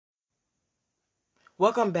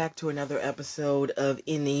Welcome back to another episode of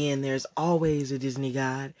In the End, There's Always a Disney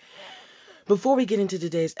God. Before we get into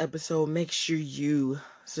today's episode, make sure you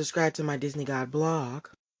subscribe to my Disney God blog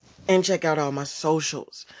and check out all my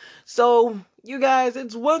socials. So, you guys,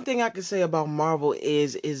 it's one thing I can say about Marvel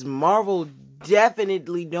is Marvel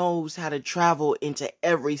definitely knows how to travel into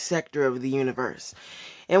every sector of the universe.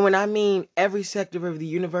 And when I mean every sector of the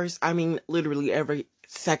universe, I mean literally every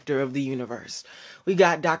sector of the universe. We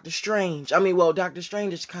got Doctor Strange. Doctor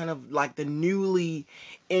Strange is kind of like the newly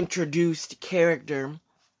introduced character.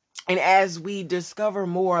 And as we discover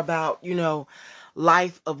more about,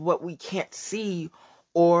 life of what we can't see,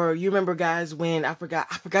 or you remember guys when I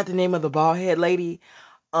forgot the name of the bald head lady.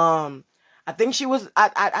 I think she was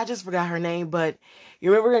I just forgot her name, but you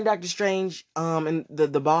remember in Doctor Strange, and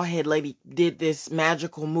the bald head lady did this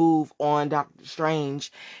magical move on Doctor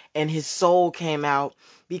Strange and his soul came out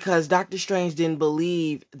because Doctor Strange didn't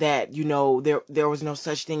believe that, there was no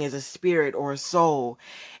such thing as a spirit or a soul.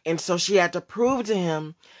 And so she had to prove to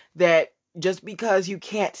him that just because you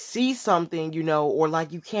can't see something, or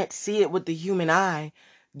like you can't see it with the human eye,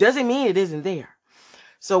 doesn't mean it isn't there.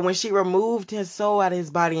 So when she removed his soul out of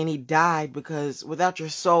his body and he died, because without your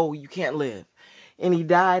soul, you can't live. And he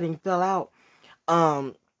died and fell out.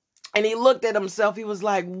 And he looked at himself, he was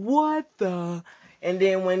like, what the? And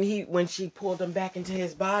then when she pulled him back into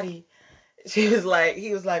his body, he was like,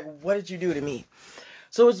 what did you do to me?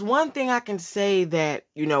 So it's one thing I can say that,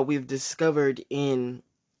 we've discovered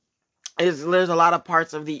there's a lot of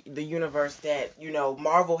parts of the universe that,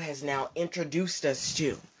 Marvel has now introduced us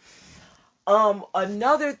to.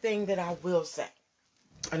 Another thing that I will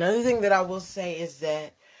say is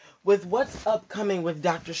that with what's upcoming with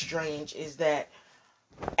Doctor Strange is that,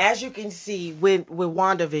 as you can see with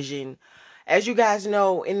WandaVision, as you guys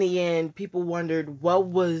know, in the end, people wondered where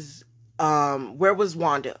was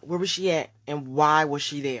Wanda? Where was she at? And why was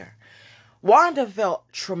she there? Wanda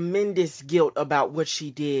felt tremendous guilt about what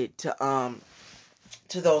she did to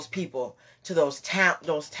those people, to those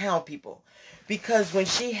town people. Because when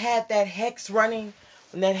she had that hex running,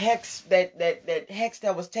 when that hex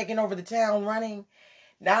that was taking over the town running,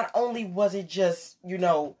 not only was it just,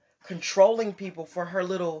 controlling people for her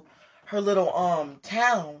little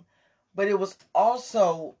town, but it was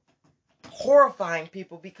also horrifying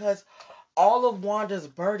people because all of Wanda's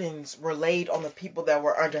burdens were laid on the people that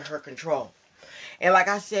were under her control. And like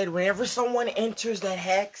I said, whenever someone enters that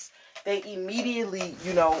hex, they immediately,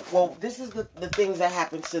 this is the things that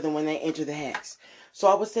happens to them when they enter the hex. So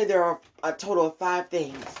I would say there are a total of 5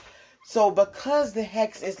 things. So because the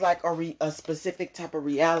hex is like a specific type of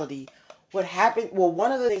reality,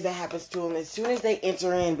 one of the things that happens to them as soon as they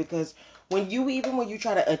enter in, because when you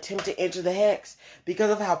try to attempt to enter the hex, because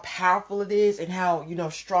of how powerful it is and how,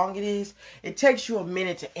 strong it is, it takes you a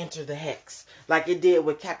minute to enter the hex, like it did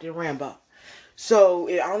with Captain Rambo. So,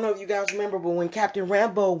 I don't know if you guys remember, but when Captain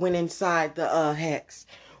Rambo went inside the hex,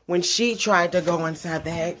 when she tried to go inside the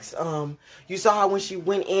hex, you saw how when she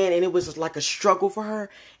went in and it was like a struggle for her,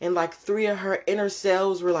 and like 3 of her inner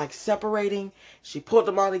cells were like separating. She pulled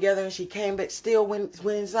them all together and she came back, still went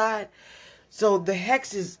inside. So the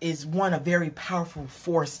hex is a very powerful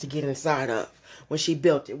force to get inside of when she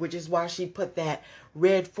built it, which is why she put that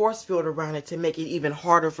red force field around it to make it even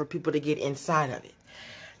harder for people to get inside of it.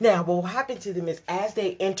 Now, what will happen to them is as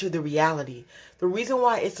they enter the reality, the reason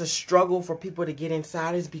why it's a struggle for people to get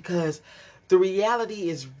inside is because the reality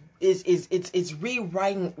is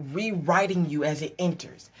rewriting you as it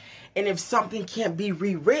enters. And if something can't be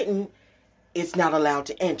rewritten, it's not allowed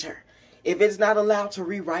to enter. If it's not allowed to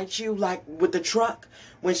rewrite you, like with the truck,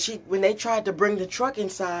 when they tried to bring the truck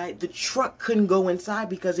inside, the truck couldn't go inside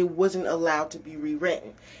because it wasn't allowed to be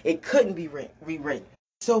rewritten. It couldn't be rewritten.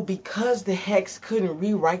 So because the hex couldn't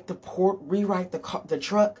rewrite the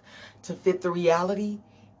truck to fit the reality,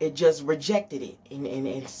 it just rejected it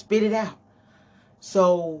and spit it out.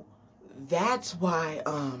 So that's why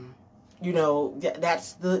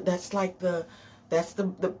that's the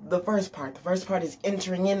first part. The first part is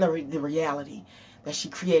entering in the reality that she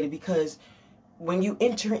created, because when you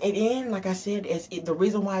enter it in, like I said, the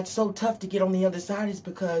reason why it's so tough to get on the other side is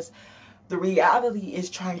because the reality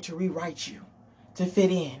is trying to rewrite you to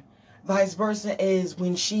fit in. Vice versa is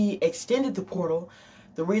when she extended the portal,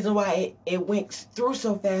 the reason why it went through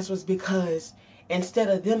so fast was because instead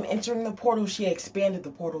of them entering the portal, she expanded the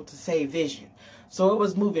portal to save Vision. So it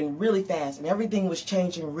was moving really fast and everything was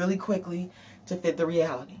changing really quickly to fit the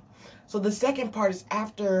reality. So the second part is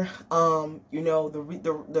after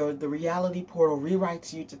the reality portal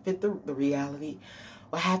rewrites you to fit the reality.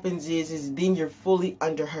 What happens is then you're fully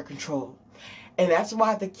under her control. And that's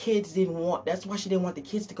why that's why she didn't want the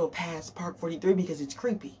kids to go past Park 43, because it's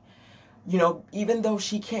creepy. You know, even though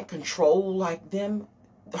she can't control like them,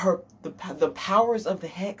 the powers of the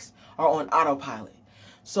hex are on autopilot.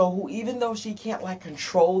 So even though she can't like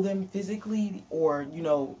control them physically, or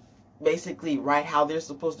basically write how they're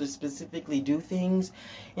supposed to specifically do things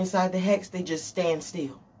inside the hex, they just stand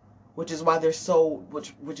still. Which is why there's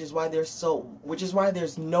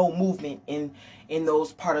no movement in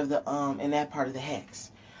those part of the in that part of the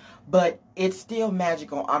hex. But it's still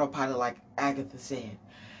magic on autopilot, like Agatha said.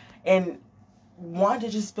 And Wanda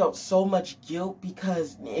just felt so much guilt,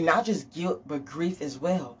 because, and not just guilt, but grief as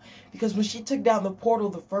well. Because when she took down the portal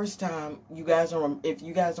the first time, if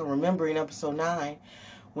you guys don't remember, in episode 9,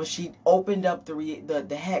 when she opened up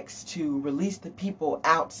the hex to release the people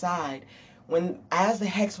outside, as the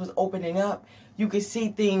hex was opening up, you could see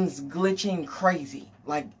things glitching crazy,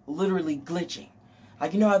 like literally glitching.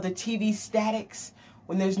 Like, you know how the TV statics,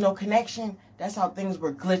 when there's no connection, that's how things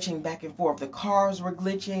were glitching back and forth. The cars were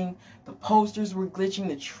glitching, the posters were glitching,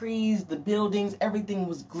 the trees, the buildings, everything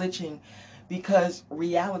was glitching, because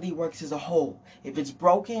reality works as a whole. If it's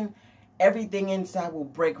broken, everything inside will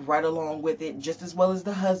break right along with it, just as well as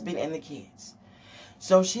the husband and the kids.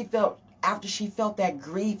 So after she felt that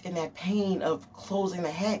grief and that pain of closing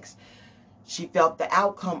the hex, she felt the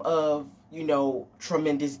outcome of,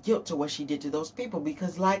 tremendous guilt to what she did to those people,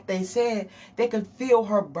 because like they said, they could feel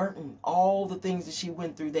her burden. All the things that she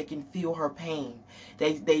went through, they can feel her pain.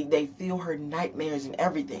 They feel her nightmares and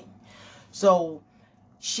everything. So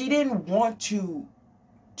she didn't want to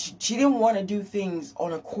do things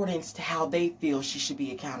on accordance to how they feel she should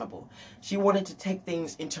be accountable. She wanted to take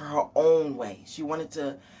things into her own way. She wanted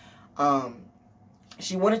to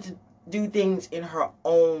do things in her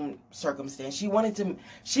own circumstance. She wanted to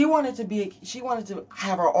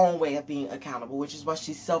have her own way of being accountable, which is why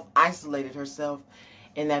she self-isolated herself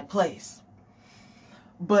in that place.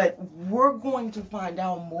 But we're going to find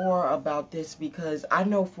out more about this, because I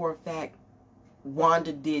know for a fact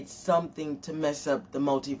Wanda did something to mess up the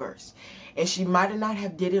multiverse. And she might not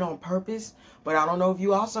have did it on purpose, but I don't know if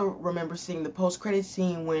you also remember seeing the post-credit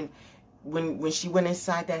scene when she went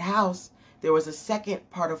inside that house. There was a second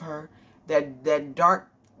part of her that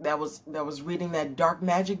was reading that dark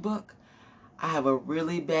magic book. I have a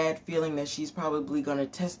really bad feeling that she's probably going to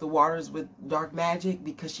test the waters with dark magic,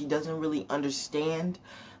 because she doesn't really understand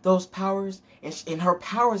those powers, and her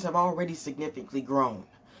powers have already significantly grown.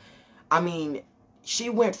 I mean, she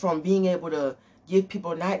went from being able to give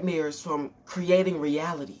people nightmares from creating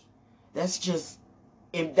reality. That's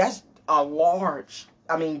a large,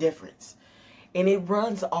 difference. And it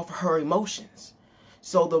runs off her emotions.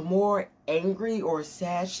 So the more angry or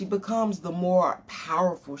sad she becomes, the more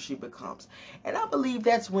powerful she becomes. And I believe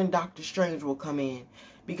that's when Doctor Strange will come in,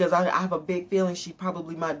 because I have a big feeling she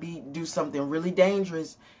probably might do something really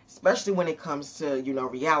dangerous, especially when it comes to,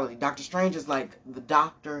 reality. Doctor Strange is like the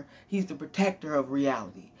doctor. He's the protector of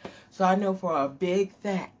reality. So I know for a big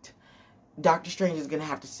fact, Doctor Strange is going to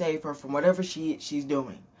have to save her from whatever she's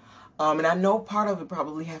doing. And I know part of it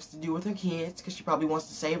probably has to do with her kids, because she probably wants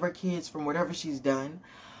to save her kids from whatever she's done.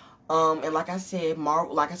 And like I said,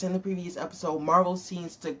 in the previous episode, Marvel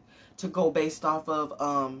seems to go based off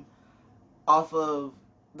of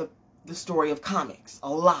the story of comics a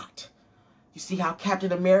lot. You see how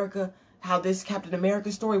this Captain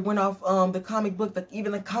America story went off the comic book. That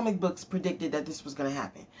even the comic books predicted that this was going to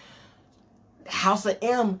happen. House of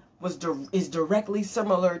M is directly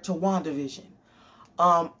similar to WandaVision.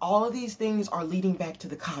 All of these things are leading back to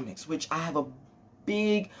the comics, which I have a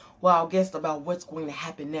big wild guess about what's going to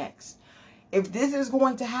happen next. If this is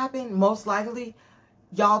going to happen, most likely,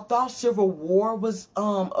 y'all thought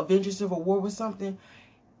Avengers Civil War was something.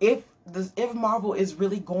 If Marvel is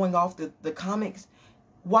really going off the comics,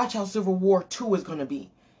 watch how Civil War 2 is going to be.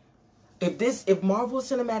 If Marvel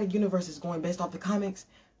Cinematic Universe is going based off the comics,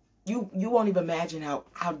 you won't even imagine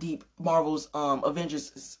how deep Marvel's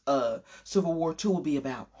Avengers Civil War 2 will be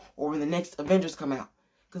about, or when the next Avengers come out.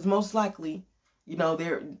 Because most likely,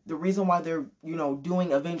 the reason why they're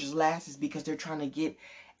doing Avengers last is because they're trying to get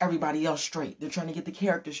everybody else straight. They're trying to get the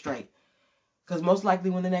characters straight. Because most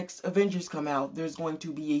likely when the next Avengers come out, there's going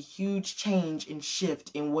to be a huge change and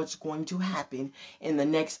shift in what's going to happen in the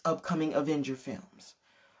next upcoming Avenger films.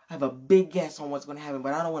 I have a big guess on what's going to happen,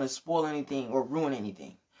 but I don't want to spoil anything or ruin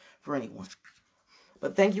anything for anyone.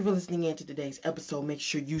 But thank you for listening in to today's episode. Make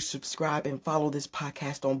sure you subscribe and follow this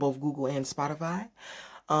podcast on both Google and Spotify.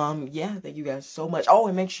 Thank you guys so much. Oh,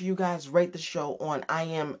 and make sure you guys rate the show on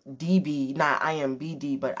IMDb, not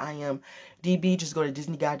IMBD, but IMDb. Just go to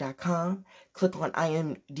DisneyGuy.com, click on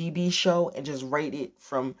IMDb show, and just rate it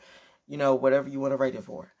from, whatever you want to rate it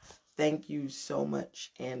for. Thank you so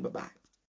much, and bye-bye.